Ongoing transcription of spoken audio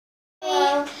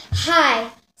Hi.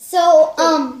 So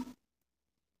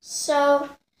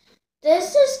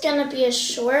this is gonna be a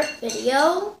short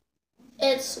video.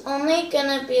 It's only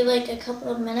gonna be like a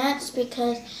couple of minutes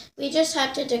because we just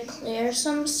have to declare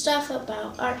some stuff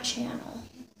about our channel.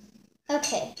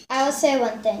 Okay, I will say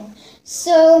one thing.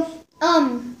 So,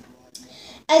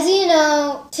 as you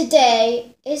know,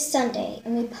 today is Sunday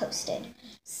and we posted.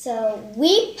 So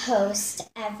we post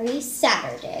every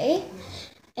Saturday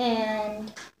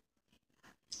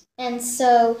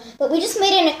but we just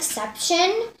made an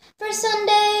exception for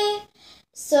Sunday.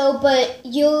 But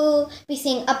you'll be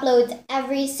seeing uploads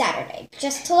every Saturday,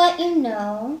 just to let you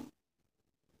know.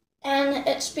 And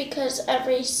it's because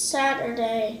every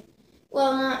Saturday,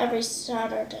 well, not every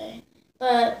Saturday,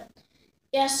 but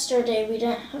yesterday we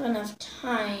didn't have enough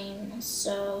time,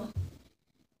 so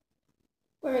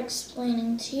we're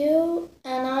explaining to you.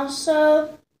 And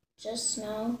also, just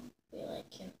know we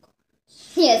like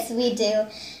unicorns. Yes, we do.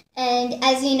 And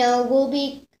as you know,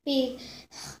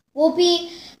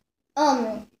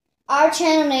 our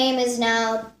channel name is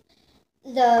now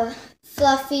the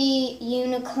Fluffy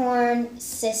Unicorn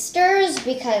Sisters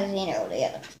because, you know,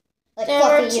 there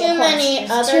were too many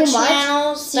other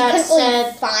channels that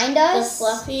said find us. The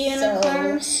Fluffy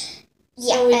Unicorns.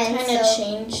 So we kind of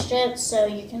changed it so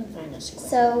you can find us quicker.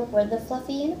 So we're the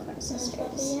Fluffy Unicorn Sisters.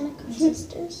 Fluffy Unicorn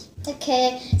Sisters.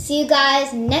 Okay, see you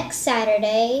guys next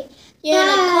Saturday.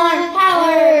 Unicorn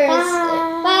power! Bye!